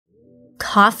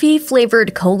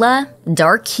Coffee-flavored cola,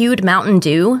 Dark-hued Mountain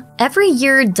Dew. Every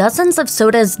year, dozens of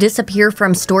sodas disappear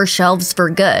from store shelves for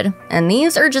good, and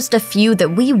these are just a few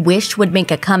that we wish would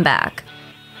make a comeback.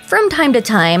 From time to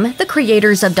time, the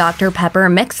creators of Dr. Pepper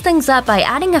mix things up by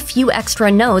adding a few extra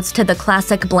notes to the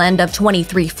classic blend of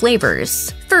 23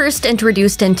 flavors. First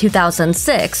introduced in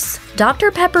 2006, Dr.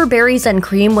 Pepper Berries and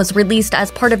Cream was released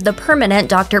as part of the permanent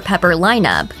Dr. Pepper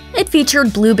lineup. It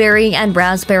featured blueberry and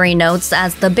raspberry notes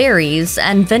as the berries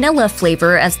and vanilla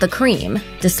flavor as the cream.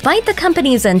 Despite the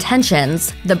company's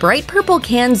intentions, the bright purple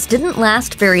cans didn't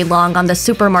last very long on the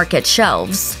supermarket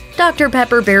shelves. Dr.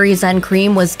 Pepper Berries and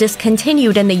Cream was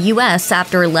discontinued in the US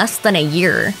after less than a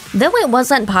year. Though it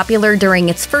wasn't popular during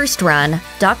its first run,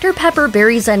 Dr. Pepper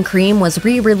Berries and Cream was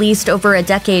re-released over a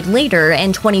decade later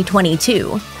in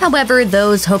 2022. However,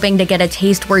 those hoping to get a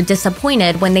taste were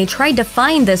disappointed when they tried to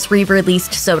find this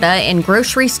re-released soda in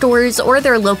grocery stores or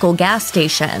their local gas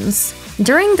stations.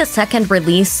 During the second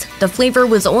release, the flavor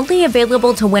was only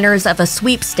available to winners of a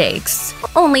sweepstakes.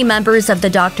 Only members of the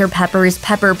Dr. Pepper's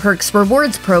Pepper Perks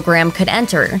Rewards program could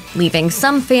enter, leaving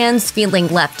some fans feeling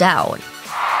left out.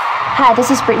 Hi,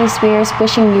 this is Britney Spears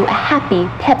wishing you a happy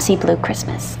Pepsi Blue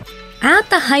Christmas.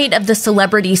 At the height of the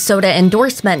celebrity soda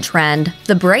endorsement trend,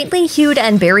 the brightly hued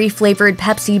and berry-flavored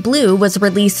Pepsi Blue was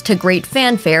released to great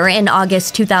fanfare in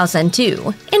August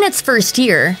 2002. In its first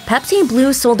year, Pepsi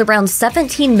Blue sold around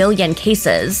 17 million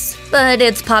cases, but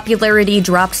its popularity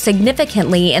dropped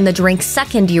significantly in the drink's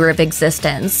second year of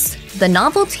existence. The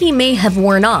novelty may have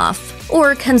worn off,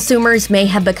 or consumers may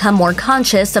have become more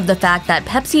conscious of the fact that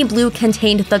Pepsi Blue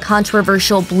contained the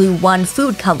controversial Blue 1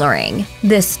 food coloring.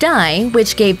 This dye,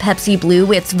 which gave Pepsi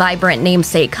Blue its vibrant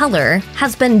namesake color,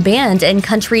 has been banned in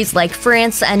countries like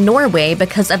France and Norway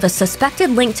because of a suspected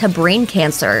link to brain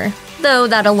cancer, though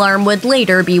that alarm would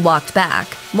later be walked back.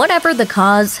 Whatever the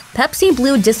cause, Pepsi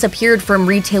Blue disappeared from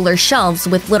retailer shelves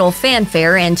with little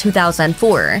fanfare in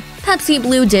 2004. Pepsi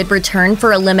Blue did return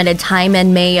for a limited time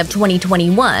in May of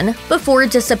 2021, before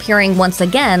disappearing once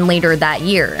again later that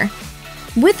year.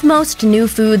 With most new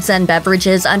foods and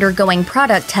beverages undergoing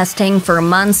product testing for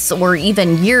months or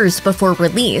even years before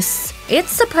release,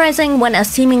 it's surprising when a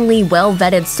seemingly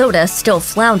well-vetted soda still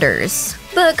flounders.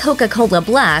 But Coca-Cola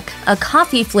Black, a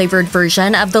coffee-flavored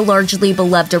version of the largely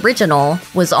beloved original,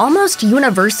 was almost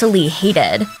universally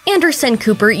hated. Anderson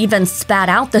Cooper even spat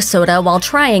out the soda while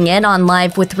trying it on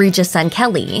Live with Regis and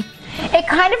Kelly. It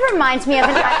kind of reminds me of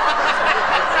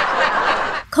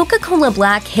Coca-Cola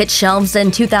Black hit shelves in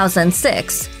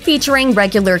 2006, featuring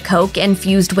regular Coke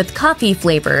infused with coffee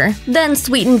flavor, then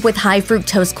sweetened with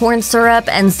high-fructose corn syrup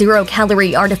and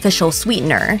zero-calorie artificial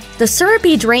sweetener. The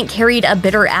syrupy drink carried a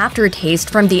bitter aftertaste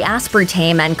from the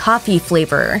aspartame and coffee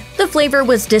flavor. The flavor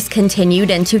was discontinued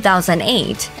in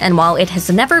 2008, and while it has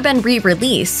never been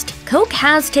re-released, Coke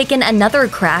has taken another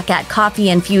crack at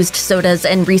coffee-infused sodas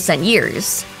in recent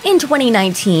years. In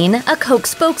 2019, a Coke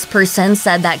spokesperson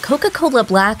said that Coca-Cola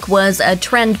Black was a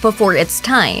trend before its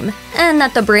time, and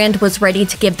that the brand was ready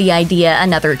to give the idea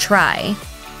another try.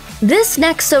 This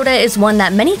next soda is one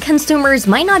that many consumers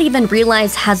might not even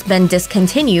realize has been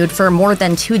discontinued for more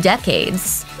than 2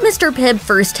 decades. Mr. Pibb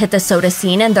first hit the soda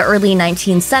scene in the early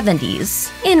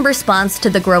 1970s, in response to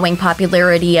the growing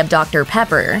popularity of Dr.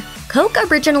 Pepper.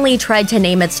 Coke originally tried to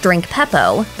name its drink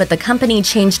Peppo, but the company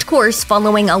changed course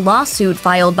following a lawsuit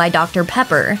filed by Dr.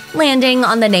 Pepper, landing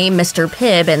on the name Mr.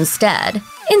 Pibb instead.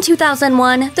 In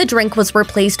 2001, the drink was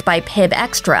replaced by Pibb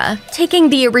Extra, taking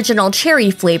the original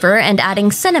cherry flavor and adding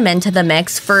cinnamon to the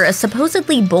mix for a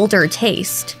supposedly bolder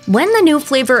taste. When the new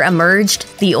flavor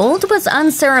emerged, the old was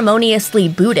unceremoniously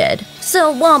booted.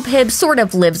 So while Pibb sort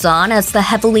of lives on as the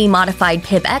heavily modified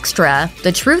Pibb Extra,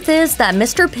 the truth is that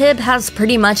Mr. Pibb has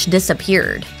pretty much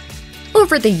disappeared.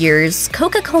 Over the years,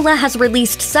 Coca-Cola has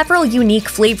released several unique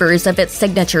flavors of its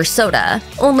signature soda.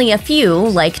 Only a few,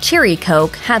 like Cherry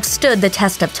Coke, have stood the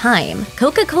test of time.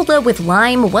 Coca-Cola with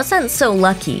Lime wasn't so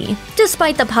lucky.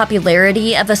 Despite the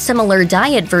popularity of a similar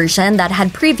diet version that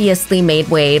had previously made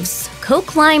waves,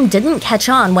 Coke Lime didn't catch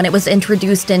on when it was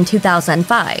introduced in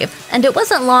 2005, and it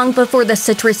wasn't long before the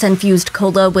citrus-infused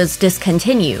cola was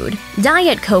discontinued.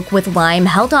 Diet Coke with Lime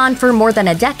held on for more than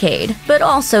a decade, but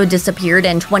also disappeared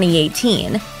in 2018.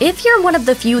 If you're one of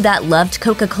the few that loved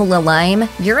Coca-Cola Lime,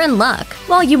 you're in luck.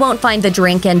 While you won't find the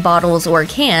drink in bottles or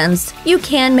cans, you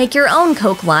can make your own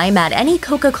Coke Lime at any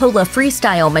Coca-Cola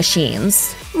Freestyle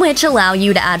machines, which allow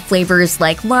you to add flavors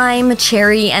like lime,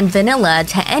 cherry, and vanilla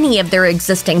to any of their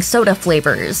existing soda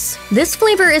flavors. This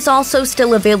flavor is also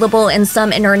still available in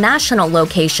some international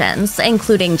locations,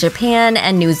 including Japan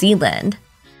and New Zealand.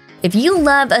 If you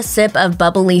love a sip of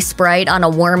bubbly Sprite on a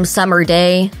warm summer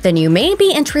day, then you may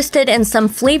be interested in some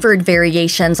flavored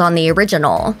variations on the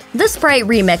original. The Sprite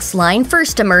Remix line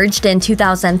first emerged in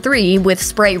 2003 with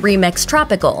Sprite Remix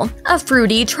Tropical, a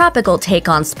fruity tropical take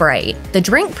on Sprite. The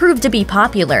drink proved to be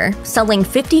popular, selling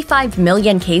 55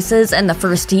 million cases in the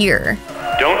first year.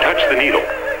 Don't touch the needle.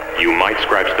 You might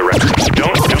scratch the recipe.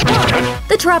 Don't touch.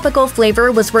 The tropical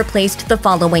flavor was replaced the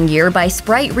following year by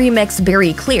Sprite Remix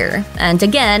Berry Clear, and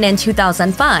again in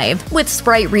 2005 with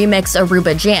Sprite Remix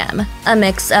Aruba Jam, a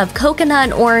mix of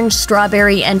coconut, orange,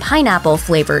 strawberry, and pineapple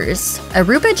flavors.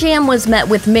 Aruba Jam was met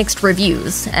with mixed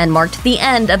reviews and marked the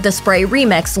end of the Sprite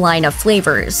Remix line of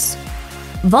flavors.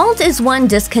 Volt is one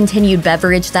discontinued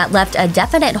beverage that left a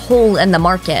definite hole in the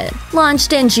market.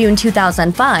 Launched in June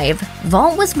 2005,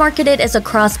 Volt was marketed as a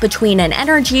cross between an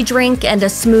energy drink and a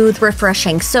smooth,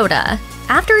 refreshing soda.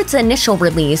 After its initial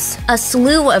release, a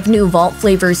slew of new Volt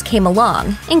flavors came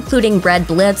along, including Red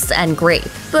Blitz and Grape.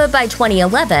 But by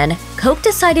 2011, Coke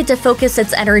decided to focus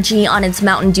its energy on its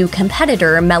Mountain Dew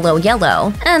competitor Mellow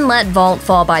Yellow and let Volt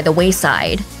fall by the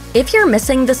wayside. If you're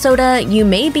missing the soda, you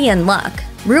may be in luck.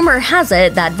 Rumor has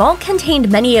it that Volt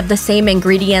contained many of the same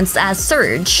ingredients as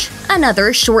Surge,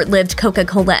 another short-lived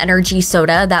Coca-Cola energy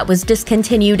soda that was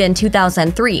discontinued in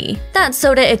 2003. That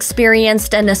soda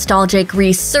experienced a nostalgic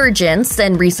resurgence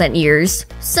in recent years,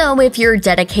 so if you're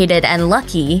dedicated and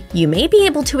lucky, you may be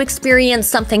able to experience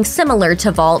something similar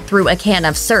to Volt through a can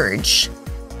of Surge.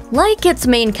 Like its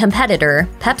main competitor,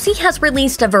 Pepsi has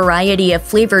released a variety of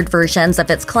flavored versions of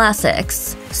its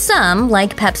classics. Some,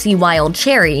 like Pepsi Wild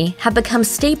Cherry, have become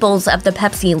staples of the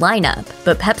Pepsi lineup,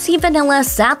 but Pepsi Vanilla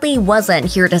sadly wasn't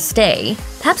here to stay.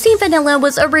 Pepsi Vanilla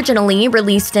was originally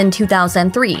released in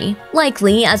 2003,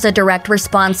 likely as a direct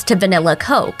response to Vanilla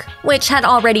Coke, which had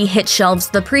already hit shelves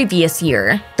the previous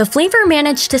year. The flavor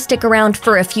managed to stick around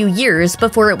for a few years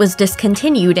before it was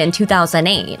discontinued in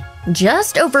 2008.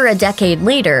 Just over a decade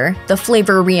later, the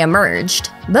flavor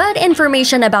re-emerged, but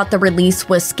information about the release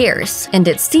was scarce, and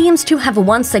it seems to have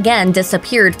once again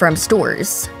disappeared from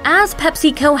stores. As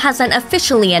PepsiCo hasn't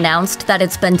officially announced that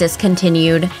it's been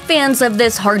discontinued, fans of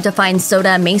this hard-to-find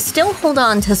soda may still hold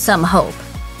on to some hope.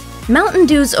 Mountain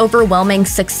Dew's overwhelming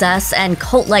success and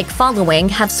cult-like following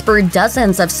have spurred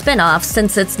dozens of spin-offs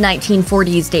since its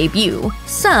 1940s debut.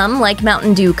 Some, like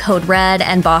Mountain Dew Code Red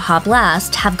and Baja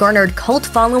Blast, have garnered cult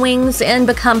followings and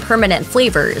become permanent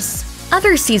flavors.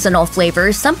 Other seasonal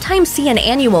flavors sometimes see an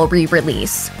annual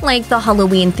re-release, like the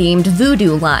Halloween-themed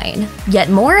Voodoo line. Yet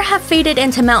more have faded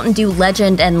into Mountain Dew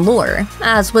legend and lore,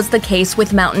 as was the case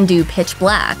with Mountain Dew Pitch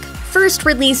Black. First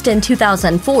released in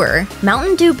 2004,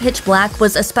 Mountain Dew Pitch Black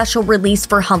was a special release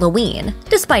for Halloween.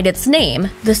 Despite its name,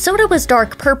 the soda was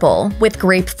dark purple, with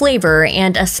grape flavor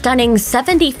and a stunning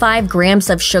 75 grams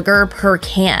of sugar per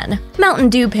can. Mountain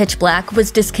Dew Pitch Black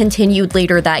was discontinued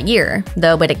later that year,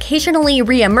 though it occasionally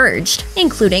re-emerged,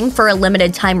 including for a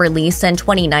limited-time release in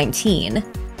 2019.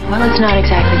 Well, it's not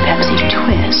exactly Pepsi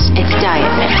Twist, it's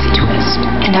Diet Pepsi Twist.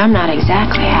 And I'm not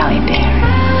exactly Halle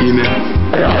Berry. You know.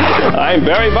 I'm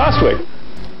Barry Bostwick.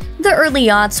 The early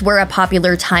aughts were a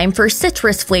popular time for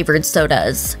citrus-flavored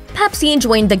sodas. Pepsi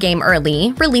joined the game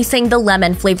early, releasing the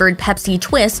lemon-flavored Pepsi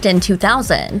Twist in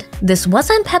 2000. This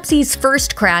wasn't Pepsi's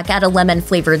first crack at a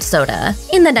lemon-flavored soda.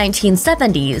 In the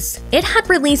 1970s, it had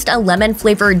released a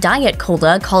lemon-flavored Diet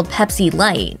Cola called Pepsi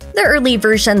Light. The early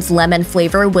version's lemon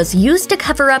flavor was used to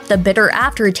cover up the bitter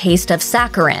aftertaste of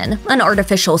saccharin, an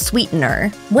artificial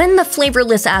sweetener. When the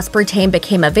flavorless aspartame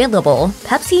became available,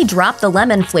 Pepsi dropped the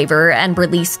lemon flavor and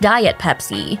released Diet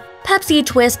Pepsi. Pepsi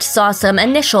Twist saw some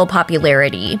initial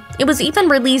popularity. It was even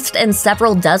released in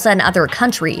several dozen other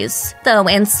countries, though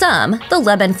in some, the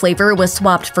lemon flavor was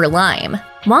swapped for lime.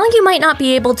 While you might not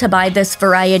be able to buy this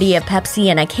variety of Pepsi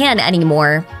in a can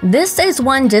anymore, this is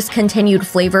one discontinued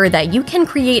flavor that you can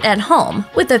create at home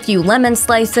with a few lemon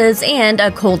slices and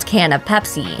a cold can of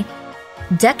Pepsi.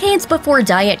 Decades before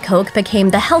Diet Coke became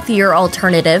the healthier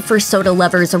alternative for soda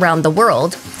lovers around the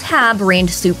world, Tab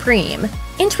reigned supreme.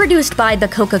 Introduced by the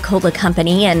Coca-Cola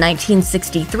Company in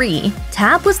 1963,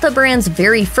 Tab was the brand's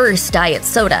very first diet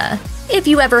soda. If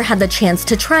you ever had the chance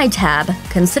to try Tab,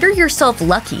 consider yourself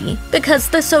lucky, because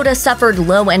the soda suffered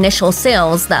low initial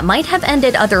sales that might have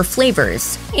ended other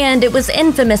flavors, and it was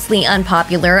infamously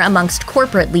unpopular amongst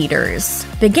corporate leaders.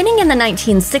 Beginning in the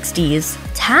 1960s,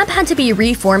 Tab had to be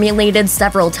reformulated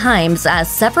several times as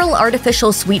several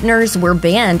artificial sweeteners were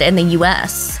banned in the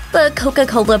US. But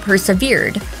Coca-Cola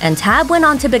persevered, and Tab went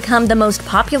on to become the most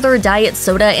popular diet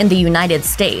soda in the United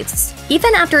States.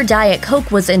 Even after Diet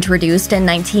Coke was introduced in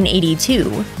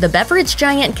 1982, the beverage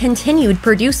giant continued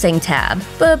producing Tab,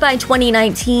 but by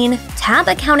 2019, Tab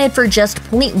accounted for just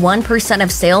 0.1% of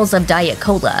sales of Diet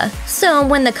Cola. So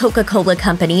when the Coca-Cola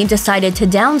Company decided to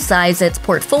downsize its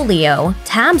portfolio,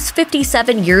 Tab's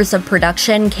 57 years of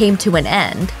production came to an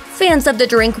end. Fans of the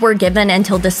drink were given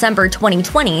until December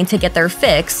 2020 to get their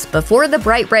fix before the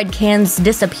bright red cans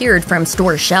disappeared from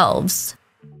store shelves.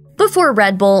 Before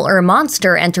Red Bull or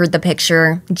Monster entered the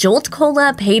picture, Jolt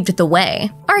Cola paved the way.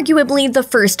 Arguably the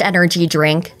first energy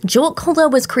drink, Jolt Cola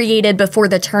was created before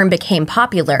the term became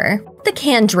popular. The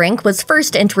canned drink was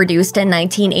first introduced in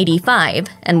 1985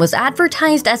 and was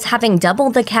advertised as having double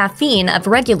the caffeine of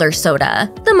regular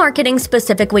soda. The marketing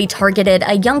specifically targeted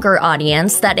a younger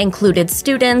audience that included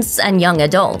students and young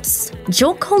adults.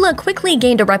 Jolt Cola quickly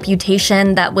gained a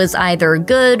reputation that was either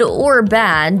good or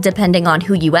bad depending on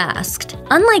who you asked.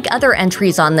 Unlike other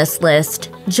entries on this list,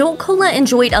 Jolt Cola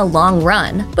enjoyed a long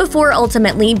run, before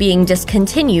ultimately being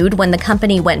discontinued when the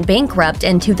company went bankrupt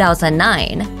in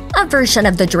 2009. A version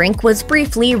of the drink was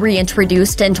briefly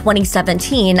reintroduced in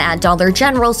 2017 at Dollar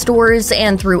General stores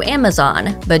and through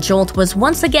Amazon, but Jolt was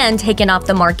once again taken off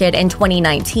the market in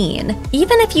 2019.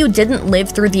 Even if you didn't live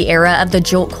through the era of the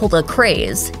Jolt Cola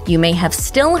craze, you may have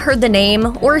still heard the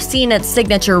name or seen its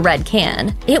signature red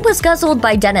can. It was guzzled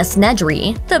by Dennis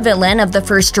Nedry, the villain of the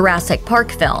first Jurassic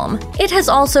Park film. It has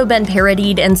also been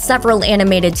parodied in several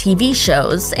animated TV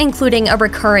shows, including a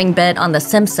recurring bit on The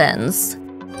Simpsons.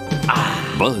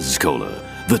 Buzz Cola,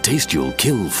 the taste you'll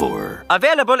kill for.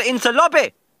 Available in the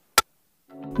lobby!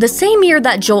 The same year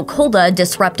that Jolt Cola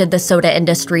disrupted the soda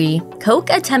industry, Coke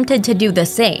attempted to do the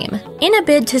same. In a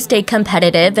bid to stay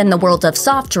competitive in the world of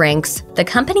soft drinks, the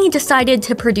company decided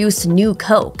to produce New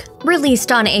Coke.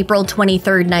 Released on April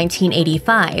 23,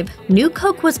 1985, New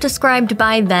Coke was described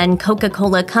by then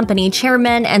Coca-Cola Company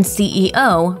chairman and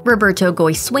CEO Roberto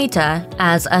Goizueta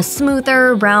as a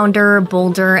smoother, rounder,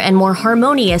 bolder, and more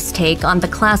harmonious take on the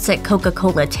classic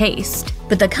Coca-Cola taste.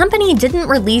 But the company didn't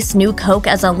release New Coke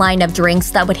as a line of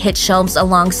drinks that would hit shelves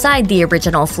alongside the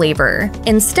original flavor.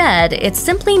 Instead, it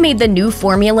simply made the new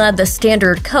formula the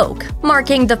standard Coke,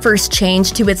 marking the first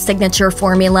change to its signature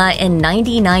formula in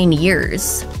 99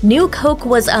 years. New Coke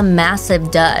was a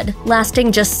massive dud,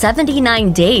 lasting just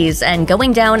 79 days and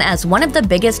going down as one of the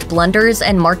biggest blunders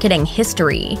in marketing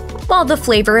history. While the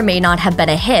flavor may not have been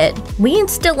a hit, we'd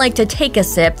still like to take a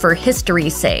sip for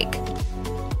history's sake.